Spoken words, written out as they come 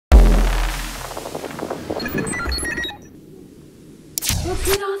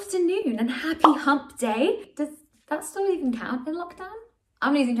afternoon and happy hump day. Does that still even count in lockdown?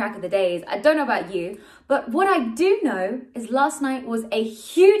 I'm losing track of the days. I don't know about you, but what I do know is last night was a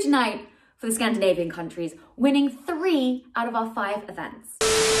huge night for the Scandinavian countries, winning 3 out of our 5 events.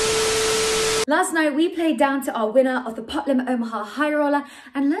 Last night, we played down to our winner of the Pot Limit Omaha High Roller,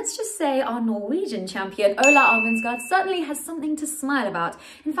 and let's just say our Norwegian champion, Ola Almundsgaard, certainly has something to smile about.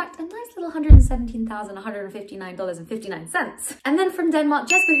 In fact, a nice little $117,159.59. And then from Denmark,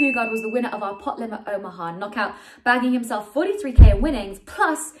 Jesper Hugard was the winner of our Pot Limit Omaha knockout, bagging himself 43k in winnings,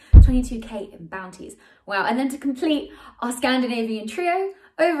 plus 22k in bounties. Wow, and then to complete our Scandinavian trio,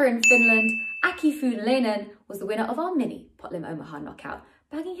 over in Finland, Aki Fuun-Leinen was the winner of our mini Pot Limit Omaha knockout,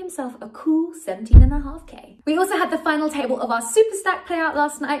 bagging himself a cool 17.5k. We also had the final table of our Super Stack playout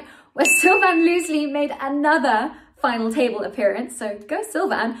last night, where Sylvan Loosely made another final table appearance, so go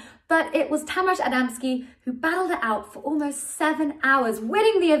Sylvan. But it was Tamás Adamski who battled it out for almost 7 hours,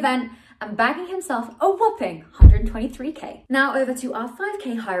 winning the event and bagging himself a whopping 123k. Now over to our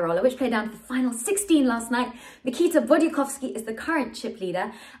 5k high roller, which played down to the final 16 last night. Nikita Bodykovsky is the current chip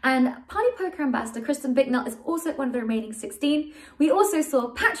leader, and Party Poker ambassador Kristen Bicknell is also one of the remaining 16. We also saw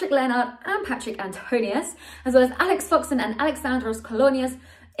Patrick Leonard and Patrick Antonius, as well as Alex Foxen and Alexandros Kolonias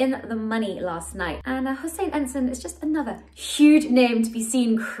in the money last night. And Hussein Ensign is just another huge name to be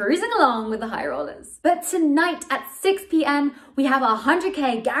seen cruising along with the high rollers. But tonight at 6 p.m, we have our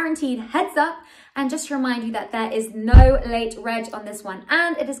 100k guaranteed heads up. And just to remind you that there is no late reg on this one,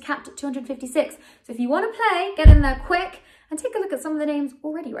 and it is capped at 256. So if you want to play, get in there quick and take a look at some of the names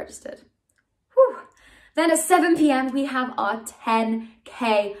already registered. Whew. Then at 7 p.m, we have our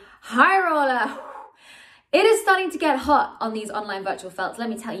 10k high roller. It is starting to get hot on these online virtual felts, let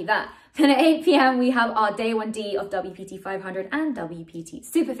me tell you that. Then at 8 p.m, we have our day 1D of WPT 500 and WPT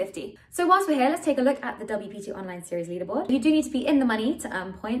Super 50. So whilst we're here, let's take a look at the WPT Online Series leaderboard. You do need to be in the money to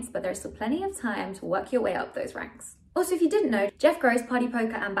earn points, but there's still plenty of time to work your way up those ranks. Also, if you didn't know, Jeff Gross, Party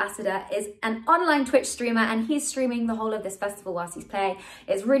Poker ambassador, is an online Twitch streamer, and he's streaming the whole of this festival whilst he's playing.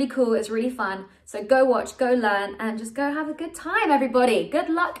 It's really cool, it's really fun. So go watch, go learn, and just go have a good time, everybody. Good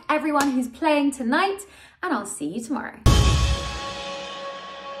luck, everyone who's playing tonight, and I'll see you tomorrow.